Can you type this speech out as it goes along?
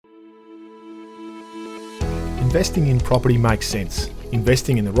investing in property makes sense,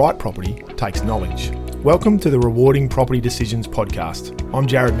 investing in the right property takes knowledge. Welcome to the Rewarding Property Decisions podcast. I'm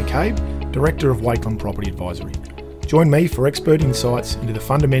Jared McCabe, Director of Wakeland Property Advisory. Join me for expert insights into the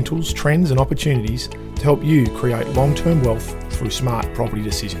fundamentals, trends and opportunities to help you create long-term wealth through smart property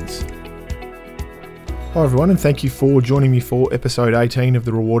decisions. Hi everyone, and thank you for joining me for episode 18 of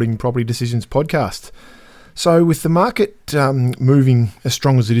the Rewarding Property Decisions podcast. So with the market moving as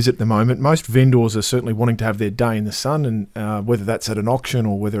strong as it is at the moment, most vendors are certainly wanting to have their day in the sun, and whether that's at an auction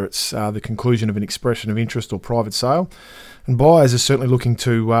or whether it's the conclusion of an expression of interest or private sale. And buyers are certainly looking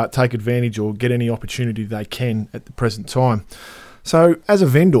to take advantage or get any opportunity they can at the present time. So as a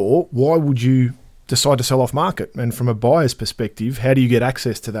vendor, why would you decide to sell off market? And from a buyer's perspective, how do you get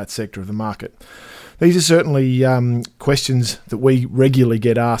access to that sector of the market? These are certainly questions that we regularly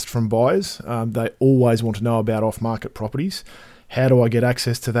get asked from buyers. They always want to know about off-market properties. How do I get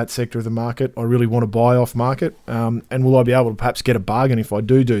access to that sector of the market? I really want to buy off-market. And will I be able to perhaps get a bargain if I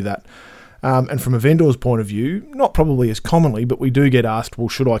do that? And from a vendor's point of view, not probably as commonly, but we do get asked, well,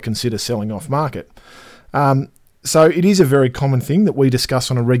 should I consider selling off-market? So it is a very common thing that we discuss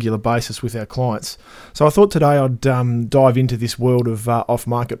on a regular basis with our clients. So I thought today I'd dive into this world of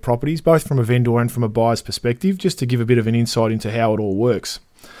off-market properties, both from a vendor and from a buyer's perspective, just to give a bit of an insight into how it all works.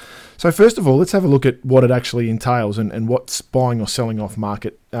 So first of all, let's have a look at what it actually entails and what buying or selling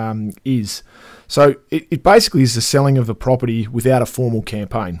off-market is. So it basically is the selling of the property without a formal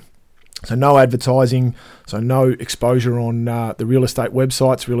campaign. So no advertising, so no exposure on the real estate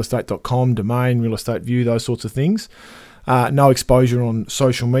websites, realestate.com, Domain, Real Estate View, those sorts of things. No exposure on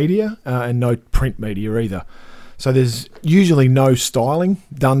social media and no print media either. So there's usually no styling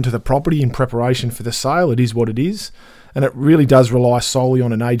done to the property in preparation for the sale. It is what it is. And it really does rely solely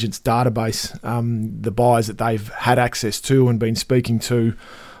on an agent's database, the buyers that they've had access to and been speaking to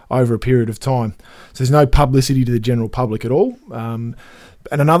over a period of time. So there's no publicity to the general public at all.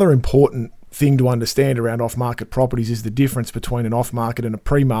 And another important thing to understand around off-market properties is the difference between an off-market and a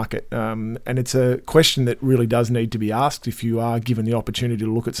pre-market. And it's a question that really does need to be asked if you are given the opportunity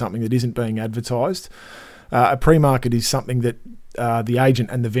to look at something that isn't being advertised. A pre-market is something that the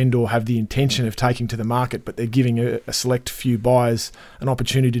agent and the vendor have the intention of taking to the market, but they're giving a select few buyers an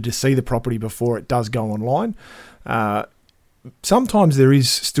opportunity to see the property before it does go online. Sometimes there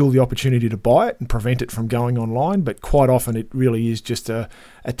is still the opportunity to buy it and prevent it from going online, but quite often it really is just a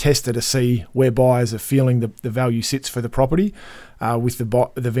tester to see where buyers are feeling the value sits for the property, with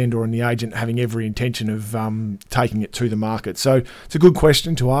the vendor and the agent having every intention of taking it to the market. So it's a good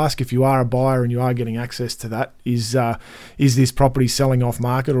question to ask if you are a buyer and you are getting access to that. Is this property selling off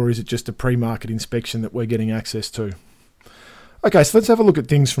market, or is it just a pre-market inspection that we're getting access to? Okay, so let's have a look at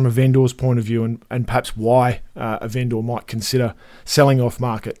things from a vendor's point of view and perhaps why a vendor might consider selling off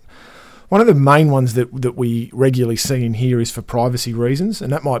market. One of the main ones that we regularly see in here is for privacy reasons,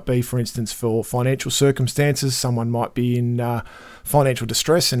 and that might be, for instance, for financial circumstances. Someone might be in financial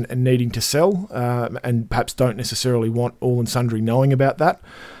distress and needing to sell and perhaps don't necessarily want all and sundry knowing about that.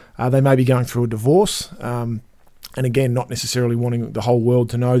 They may be going through a divorce and again, not necessarily wanting the whole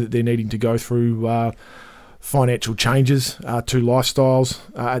world to know that they're needing to go through financial changes to lifestyles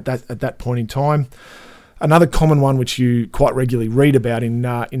at that point in time. Another common one which you quite regularly read about in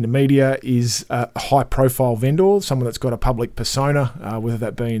the media is a high-profile vendor, someone that's got a public persona, whether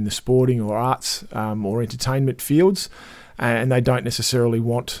that be in the sporting or arts or entertainment fields, and they don't necessarily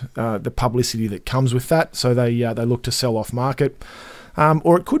want the publicity that comes with that, so they look to sell off market.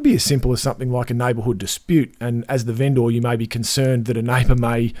 Or it could be as simple as something like a neighbourhood dispute, and as the vendor you may be concerned that a neighbour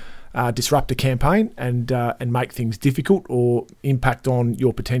may disrupt a campaign and make things difficult or impact on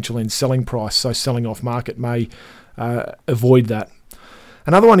your potential in selling price. So selling off market may avoid that.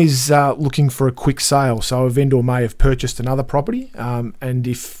 Another one is looking for a quick sale. So a vendor may have purchased another property, and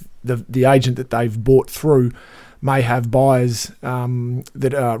if the agent that they've bought through may have buyers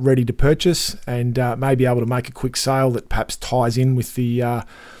that are ready to purchase and may be able to make a quick sale that perhaps ties in with the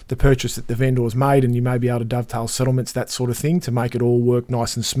purchase that the vendor has made, and you may be able to dovetail settlements, that sort of thing, to make it all work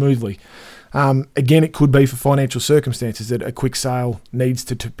nice and smoothly. Again, it could be for financial circumstances that a quick sale needs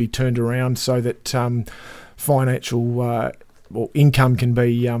to be turned around so that financial income can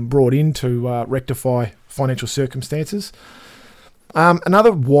be brought in to rectify financial circumstances.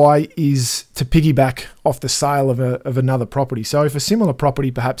 Another why is to piggyback off the sale of another property. So if a similar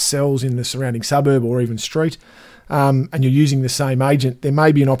property perhaps sells in the surrounding suburb or even street, and you're using the same agent, there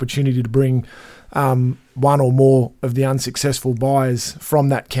may be an opportunity to bring one or more of the unsuccessful buyers from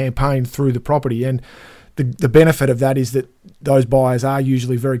that campaign through the property. And the benefit of that is that those buyers are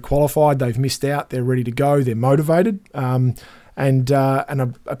usually very qualified. They've missed out. They're ready to go. They're motivated. and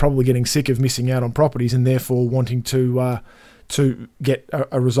are probably getting sick of missing out on properties and therefore wanting to get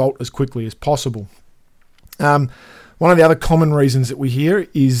a result as quickly as possible. One of the other common reasons that we hear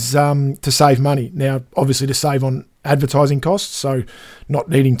is to save money. Now, obviously to save on advertising costs, so not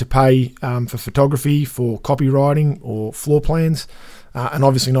needing to pay for photography, for copywriting or floor plans, and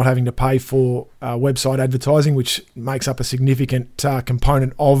obviously not having to pay for website advertising, which makes up a significant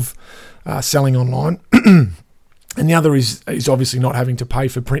component of selling online. And the other is obviously not having to pay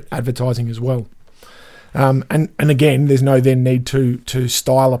for print advertising as well. And again, there's no then need to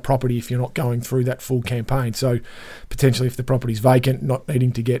style a property if you're not going through that full campaign. So potentially if the property's vacant, not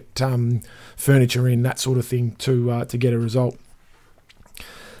needing to get furniture in, that sort of thing to get a result.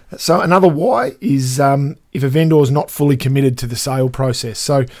 So another why is if a vendor is not fully committed to the sale process.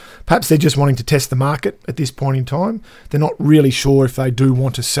 So perhaps they're just wanting to test the market at this point in time. They're not really sure if they do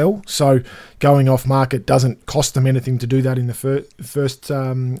want to sell. So going off market doesn't cost them anything to do that in the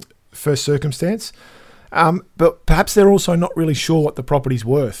first circumstance. But perhaps they're also not really sure what the property's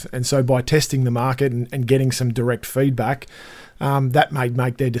worth. And so by testing the market and getting some direct feedback, that may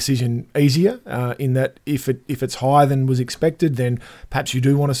make their decision easier in that if it's higher than was expected, then perhaps you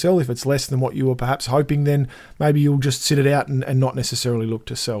do want to sell. If it's less than what you were perhaps hoping, then maybe you'll just sit it out and not necessarily look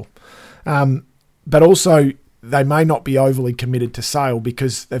to sell. But also, they may not be overly committed to sale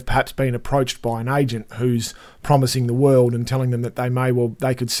because they've perhaps been approached by an agent who's promising the world and telling them that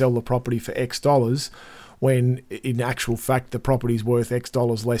they could sell the property for X dollars, when in actual fact the property's worth X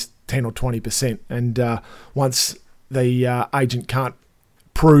dollars less 10 or 20%. And once the agent can't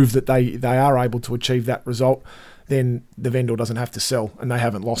prove that they are able to achieve that result, then the vendor doesn't have to sell and they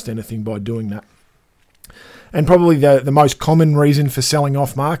haven't lost anything by doing that. And probably the most common reason for selling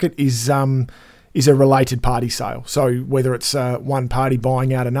off market is a related party sale. So whether it's one party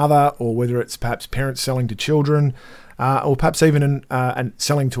buying out another, or whether it's perhaps parents selling to children, or perhaps even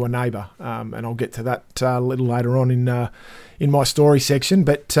selling to a neighbour. And I'll get to that a little later on in my story section.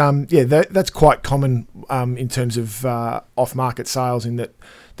 But that's quite common in terms of off-market sales, in that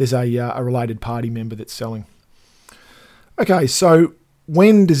there's a related party member that's selling. Okay, so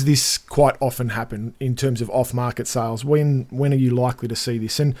when does this quite often happen in terms of off-market sales? When are you likely to see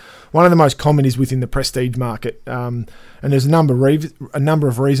this? And one of the most common is within the prestige market. And there's a number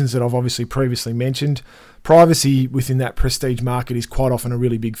of reasons that I've obviously previously mentioned. Privacy within that prestige market is quite often a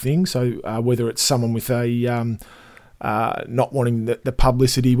really big thing. So whether it's someone with a not wanting the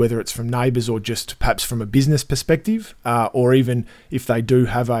publicity, whether it's from neighbours or just perhaps from a business perspective, or even if they do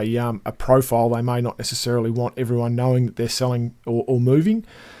have a profile, they may not necessarily want everyone knowing that they're selling or moving.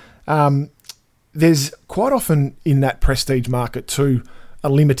 There's quite often in that prestige market too a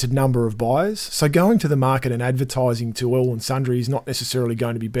limited number of buyers. So going to the market and advertising to all and sundry is not necessarily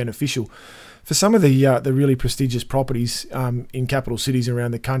going to be beneficial. For some of the really prestigious properties in capital cities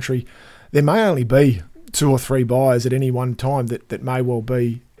around the country, there may only be 2 or 3 buyers at any one time that may well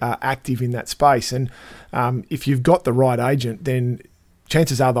be active in that space. And if you've got the right agent, then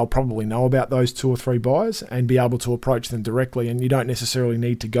chances are they'll probably know about those 2 or 3 buyers and be able to approach them directly. And you don't necessarily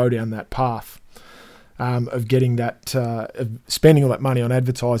need to go down that path of getting that, of spending all that money on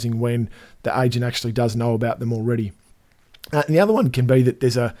advertising when the agent actually does know about them already. And the other one can be that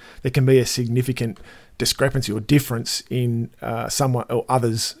there can be a significant discrepancy or difference in someone or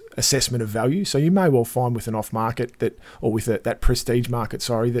others' assessment of value. So you may well find with an off-market that prestige market,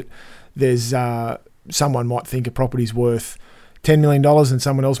 that there's someone might think a property's worth $10 million and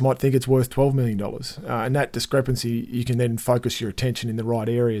someone else might think it's worth $12 million. And that discrepancy, you can then focus your attention in the right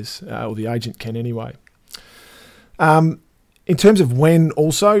areas, or the agent can anyway. In terms of when,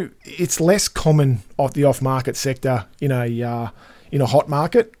 also, it's less common of the off-market sector in a hot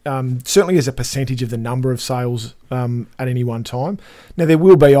market, certainly as a percentage of the number of sales at any one time. Now, there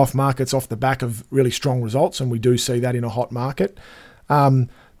will be off-markets off the back of really strong results, and we do see that in a hot market.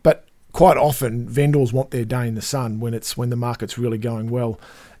 But quite often, vendors want their day in the sun when the market's really going well.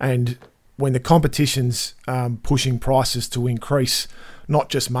 And when the competition's pushing prices to increase, not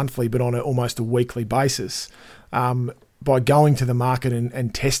just monthly, but on almost a weekly basis, by going to the market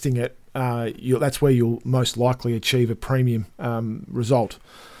and testing it, that's where you'll most likely achieve a premium result.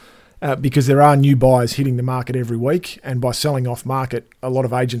 Because there are new buyers hitting the market every week, and by selling off market, a lot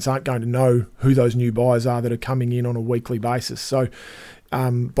of agents aren't going to know who those new buyers are that are coming in on a weekly basis. So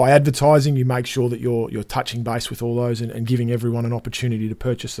by advertising, you make sure that you're touching base with all those and giving everyone an opportunity to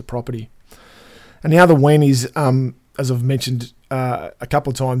purchase the property. And the other when is, as I've mentioned a couple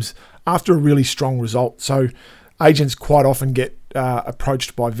of times, after a really strong result. So agents quite often get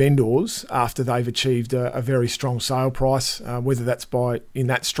approached by vendors after they've achieved a very strong sale price, whether that's in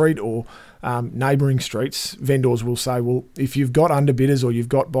that street or neighbouring streets, vendors will say, well, if you've got underbidders or you've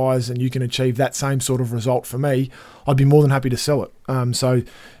got buyers and you can achieve that same sort of result for me, I'd be more than happy to sell it. So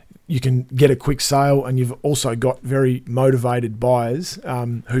you can get a quick sale, and you've also got very motivated buyers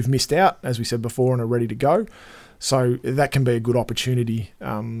who've missed out, as we said before, and are ready to go. So that can be a good opportunity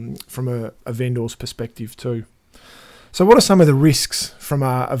from a vendor's perspective too. So what are some of the risks from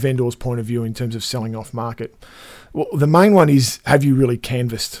a vendor's point of view in terms of selling off market? Well, the main one is, have you really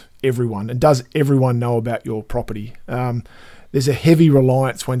canvassed everyone, and does everyone know about your property? There's a heavy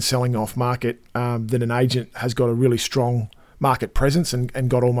reliance when selling off market that an agent has got a really strong market presence and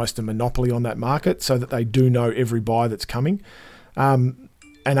got almost a monopoly on that market, so that they do know every buyer that's coming. And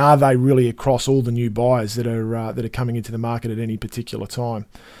are they really across all the new buyers that are coming into the market at any particular time?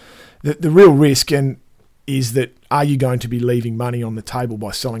 The real risk is that, are you going to be leaving money on the table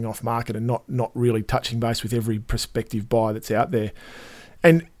by selling off market and not really touching base with every prospective buyer that's out there?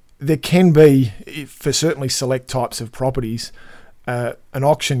 And there can be, for certainly select types of properties, an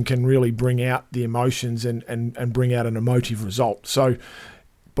auction can really bring out the emotions and bring out an emotive result. So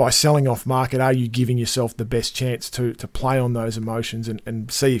by selling off market, are you giving yourself the best chance to play on those emotions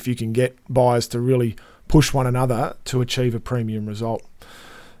and see if you can get buyers to really push one another to achieve a premium result?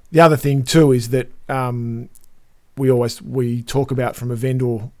 The other thing too is that we talk about from a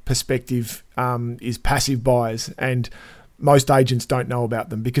vendor perspective is passive buyers, and most agents don't know about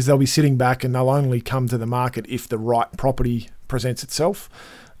them because they'll be sitting back and they'll only come to the market if the right property presents itself,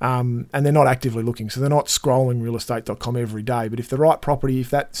 and they're not actively looking. So they're not scrolling realestate.com every day, but if the right property, if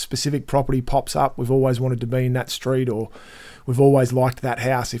that specific property pops up, we've always wanted to be in that street, or we've always liked that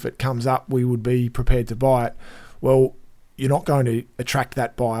house, if it comes up, we would be prepared to buy it. Well, you're not going to attract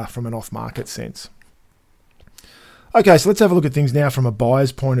that buyer from an off-market sense. Okay, so let's have a look at things now from a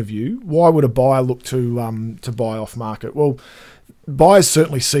buyer's point of view. Why would a buyer look to buy off-market? Well, buyers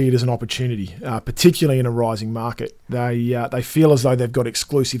certainly see it as an opportunity, particularly in a rising market. They feel as though they've got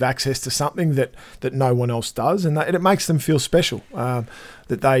exclusive access to something that no one else does, and it makes them feel special, that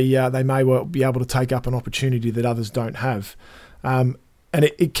they may well be able to take up an opportunity that others don't have. And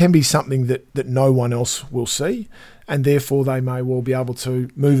it can be something that no one else will see, and therefore they may well be able to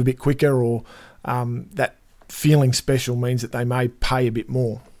move a bit quicker, or that feeling special means that they may pay a bit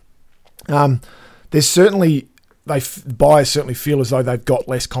more. Buyers certainly feel as though they've got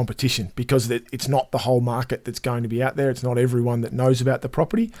less competition because it's not the whole market that's going to be out there. It's not everyone that knows about the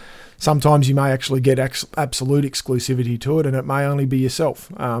property. Sometimes you may actually get absolute exclusivity to it, and it may only be yourself.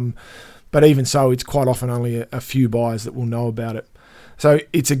 But even so, it's quite often only a few buyers that will know about it. So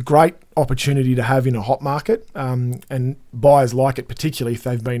it's a great opportunity to have in a hot market, and buyers like it, particularly if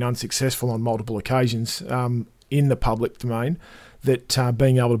they've been unsuccessful on multiple occasions in the public domain, that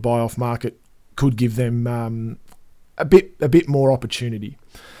being able to buy off market could give them a bit more opportunity.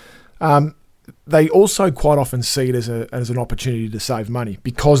 They also quite often see it as an opportunity to save money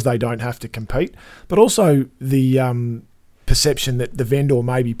because they don't have to compete, but also the perception that the vendor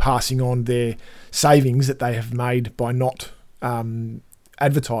may be passing on their savings that they have made by not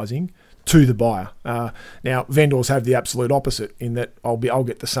advertising to the buyer. Now, vendors have the absolute opposite in that I'll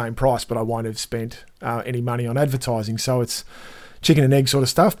get the same price, but I won't have spent any money on advertising. So it's chicken and egg sort of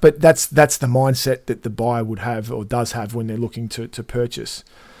stuff. But that's the mindset that the buyer would have or does have when they're looking to purchase.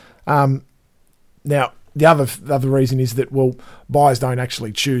 Now, the other reason is that, well, buyers don't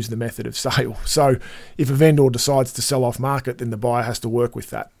actually choose the method of sale. So if a vendor decides to sell off market, then the buyer has to work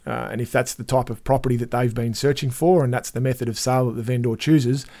with that. And if that's the type of property that they've been searching for and that's the method of sale that the vendor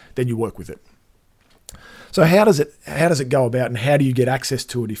chooses, then you work with it. So how does it go about, and how do you get access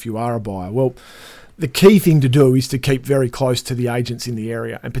to it if you are a buyer? Well, the key thing to do is to keep very close to the agents in the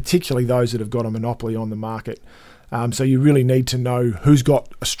area, and particularly those that have got a monopoly on the market. So you really need to know who's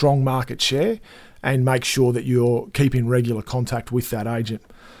got a strong market share and make sure that you're keeping regular contact with that agent.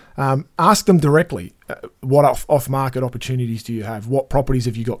 Ask them directly, what off-market opportunities do you have? What properties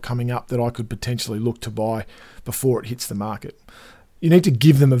have you got coming up that I could potentially look to buy before it hits the market? You need to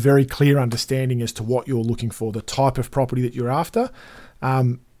give them a very clear understanding as to what you're looking for, the type of property that you're after,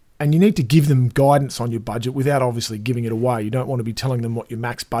 and you need to give them guidance on your budget without obviously giving it away. You don't want to be telling them what your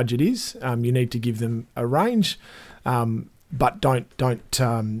max budget is. You need to give them a range, but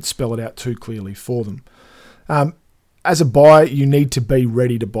don't spell it out too clearly for them. As a buyer, you need to be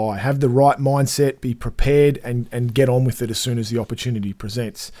ready to buy. Have the right mindset, be prepared, and get on with it as soon as the opportunity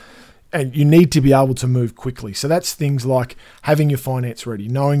presents. And you need to be able to move quickly. So that's things like having your finance ready,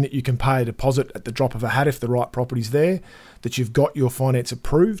 knowing that you can pay a deposit at the drop of a hat if the right property's there, that you've got your finance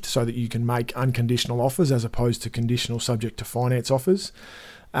approved so that you can make unconditional offers as opposed to conditional subject to finance offers.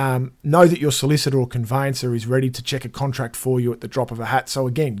 Know that your solicitor or conveyancer is ready to check a contract for you at the drop of a hat. So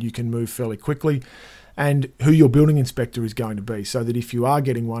again, you can move fairly quickly, and who your building inspector is going to be, so that if you are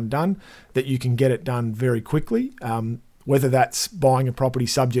getting one done, that you can get it done very quickly. Whether that's buying a property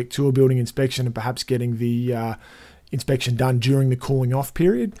subject to a building inspection and perhaps getting the inspection done during the cooling off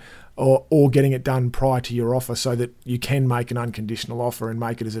period, or getting it done prior to your offer, so that you can make an unconditional offer and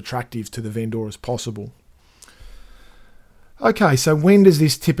make it as attractive to the vendor as possible. Okay, so when does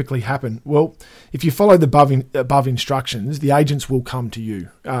this typically happen? Well, if you follow the above instructions, the agents will come to you,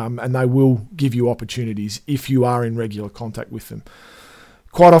 and they will give you opportunities if you are in regular contact with them.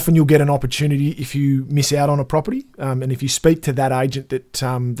 Quite often you'll get an opportunity if you miss out on a property, and if you speak to that agent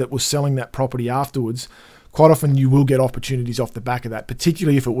that was selling that property afterwards, quite often you will get opportunities off the back of that,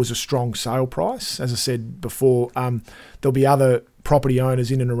 particularly if it was a strong sale price. As I said before, there'll be other property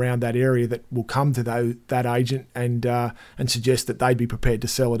owners in and around that area that will come to that agent and suggest that they'd be prepared to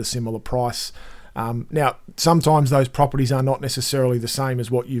sell at a similar price. Now, sometimes those properties are not necessarily the same as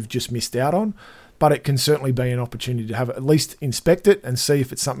what you've just missed out on, but it can certainly be an opportunity to have at least inspect it and see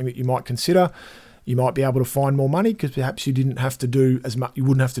if it's something that you might consider. You might be able to find more money because perhaps you didn't have to do as much. You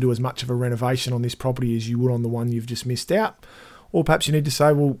wouldn't have to do as much of a renovation on this property as you would on the one you've just missed out. Or perhaps you need to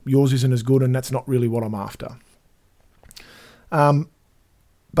say, well, yours isn't as good and that's not really what I'm after.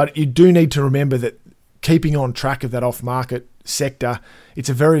 But you do need to remember that keeping on track of that off-market sector, it's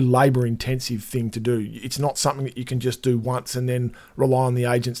a very labour-intensive thing to do. It's not something that you can just do once and then rely on the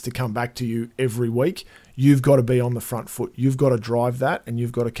agents to come back to you every week. You've got to be on the front foot. You've got to drive that, and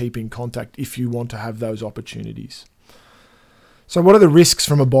you've got to keep in contact if you want to have those opportunities. So what are the risks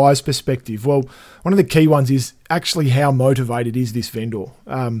from a buyer's perspective? Well, one of the key ones is actually how motivated is this vendor.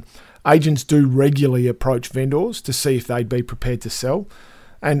 Agents do regularly approach vendors to see if they'd be prepared to sell,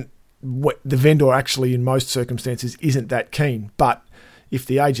 and the vendor actually in most circumstances isn't that keen. But if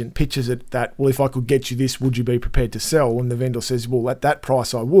the agent pitches it that, well, if I could get you this, would you be prepared to sell? And the vendor says, well, at that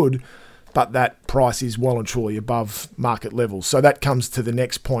price I would, but that price is well and truly above market levels. So that comes to the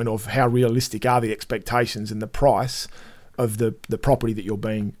next point of how realistic are the expectations and the price of the property that you're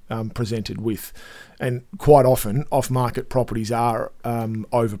being presented with. And quite often, off-market properties are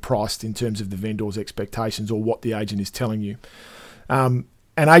overpriced in terms of the vendor's expectations or what the agent is telling you.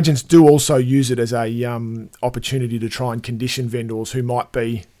 And agents do also use it as a opportunity to try and condition vendors who might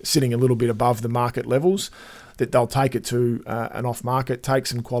be sitting a little bit above the market levels, that they'll take it to an off-market, take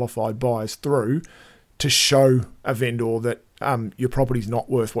some qualified buyers through to show a vendor that your property's not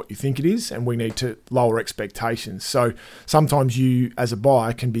worth what you think it is, and we need to lower expectations. So sometimes you, as a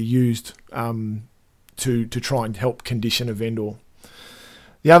buyer, can be used to try and help condition a vendor.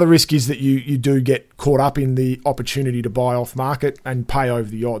 The other risk is that you do get caught up in the opportunity to buy off market and pay over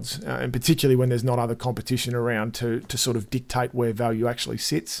the odds, and particularly when there's not other competition around to sort of dictate where value actually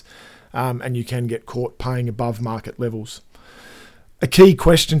sits, and you can get caught paying above market levels. A key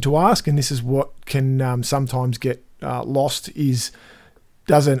question to ask, and this is what can sometimes get lost, is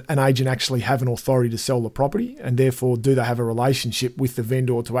does an agent actually have an authority to sell the property, and therefore do they have a relationship with the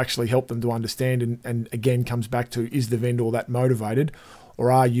vendor to actually help them to understand, and again comes back to, is the vendor that motivated? Or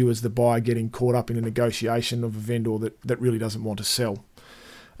are you as the buyer getting caught up in a negotiation of a vendor that really doesn't want to sell?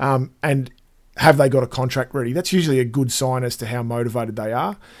 And have they got a contract ready? That's usually a good sign as to how motivated they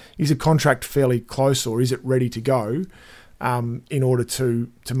are. Is a contract fairly close, or is it ready to go in order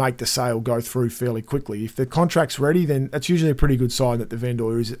to make the sale go through fairly quickly? If the contract's ready, then that's usually a pretty good sign that the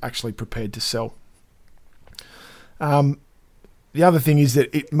vendor is actually prepared to sell. The other thing is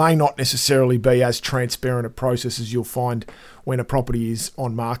that it may not necessarily be as transparent a process as you'll find when a property is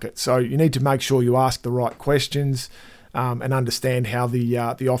on market. So you need to make sure you ask the right questions and understand how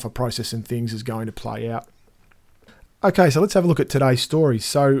the offer process and things is going to play out. Okay, so let's have a look at today's story.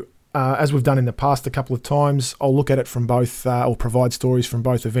 So as we've done in the past a couple of times, I'll look at it from both, or provide stories from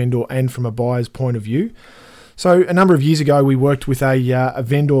both a vendor and from a buyer's point of view. So a number of years ago, we worked with a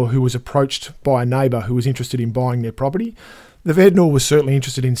vendor who was approached by a neighbour who was interested in buying their property. The vendor was certainly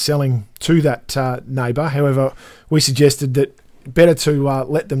interested in selling to that neighbour. However, we suggested that better to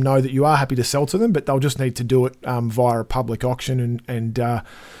let them know that you are happy to sell to them, but they'll just need to do it via a public auction and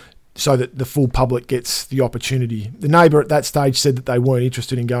so that the full public gets the opportunity. The neighbour at that stage said that they weren't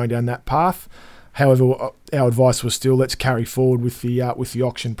interested in going down that path. However, our advice was still, let's carry forward with the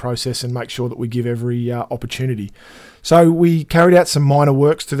auction process and make sure that we give every opportunity. So we carried out some minor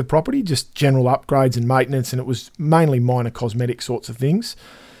works to the property, just general upgrades and maintenance, and it was mainly minor cosmetic sorts of things.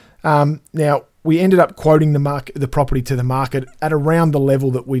 Now, we ended up quoting the property to the market at around the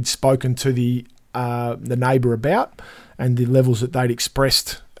level that we'd spoken to the neighbour about, and the levels that they'd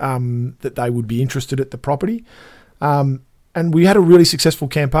expressed that they would be interested at the property. And we had a really successful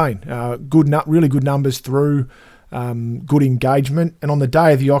campaign, really good numbers through, good engagement. And on the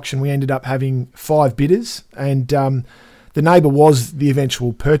day of the auction, we ended up having 5 bidders, and the neighbour was the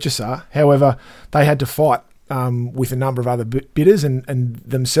eventual purchaser. However, they had to fight with a number of other bidders, and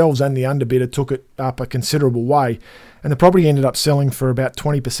themselves and the underbidder took it up a considerable way. And the property ended up selling for about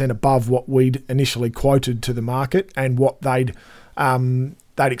 20% above what we'd initially quoted to the market and what they'd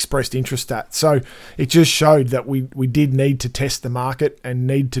expressed interest at. So it just showed that we did need to test the market and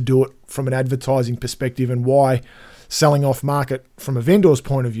need to do it from an advertising perspective, and why selling off market from a vendor's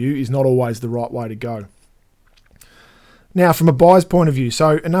point of view is not always the right way to go. Now, from a buyer's point of view,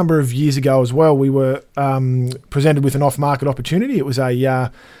 so a number of years ago as well, we were presented with an off-market opportunity. It was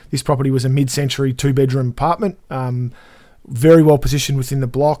this property was a mid-century 2-bedroom apartment, very well positioned within the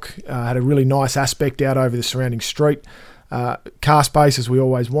block, had a really nice aspect out over the surrounding street, car space as we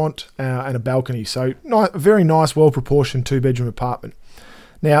always want, and a balcony. So a very nice, well-proportioned 2-bedroom apartment.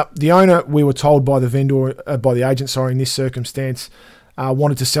 Now, the owner, we were told by the agent, in this circumstance,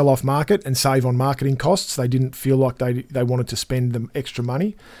 wanted to sell off market and save on marketing costs. They didn't feel like they wanted to spend the extra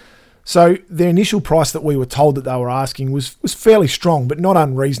money. So the initial price that we were told that they were asking was fairly strong, but not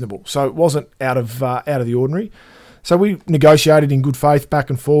unreasonable. So it wasn't out of the ordinary. So we negotiated in good faith back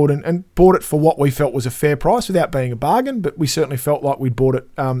and forward and bought it for what we felt was a fair price without being a bargain, but we certainly felt like we'd bought it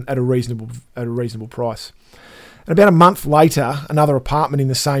at a reasonable price. And about a month later, another apartment in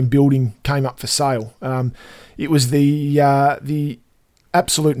the same building came up for sale. It was the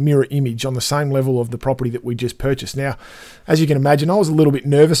absolute mirror image on the same level of the property that we just purchased. Now, as you can imagine, I was a little bit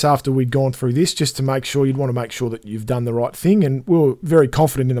nervous after we'd gone through this, just to make sure, you'd want to make sure that you've done the right thing. And we were very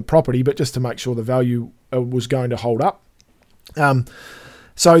confident in the property, but just to make sure the value was going to hold up.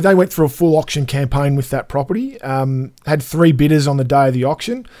 So they went through a full auction campaign with that property, had 3 bidders on the day of the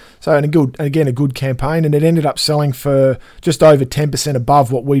auction. So, a good campaign, and it ended up selling for just over 10%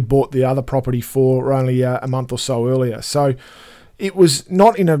 above what we'd bought the other property for only a month or so earlier. So it was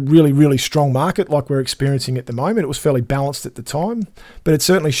not in a really, really strong market like we're experiencing at the moment. It was fairly balanced at the time, but it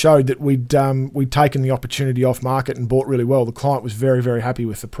certainly showed that we'd taken the opportunity off market and bought really well. The client was very, very happy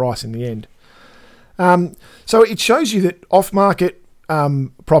with the price in the end. So it shows you that off-market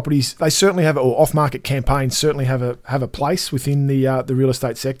properties, they certainly have, or off-market campaigns certainly have a place within the real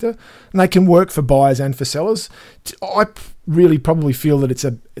estate sector, and they can work for buyers and for sellers. I really probably feel that it's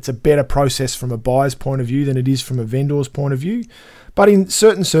a better process from a buyer's point of view than it is from a vendor's point of view. But in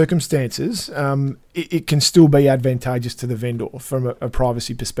certain circumstances, it can still be advantageous to the vendor from a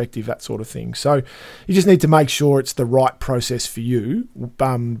privacy perspective, that sort of thing. So you just need to make sure it's the right process for you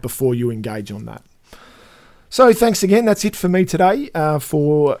before you engage on that. So thanks again. That's it for me today.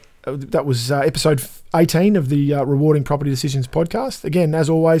 That was episode 18 of the Rewarding Property Decisions podcast. Again, as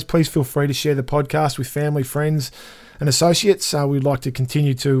always, please feel free to share the podcast with family, friends, and associates. We'd like to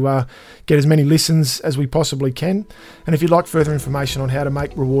continue to get as many listens as we possibly can. And if you'd like further information on how to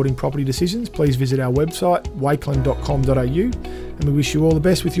make rewarding property decisions, please visit our website, wakeland.com.au, and we wish you all the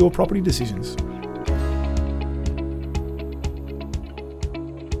best with your property decisions.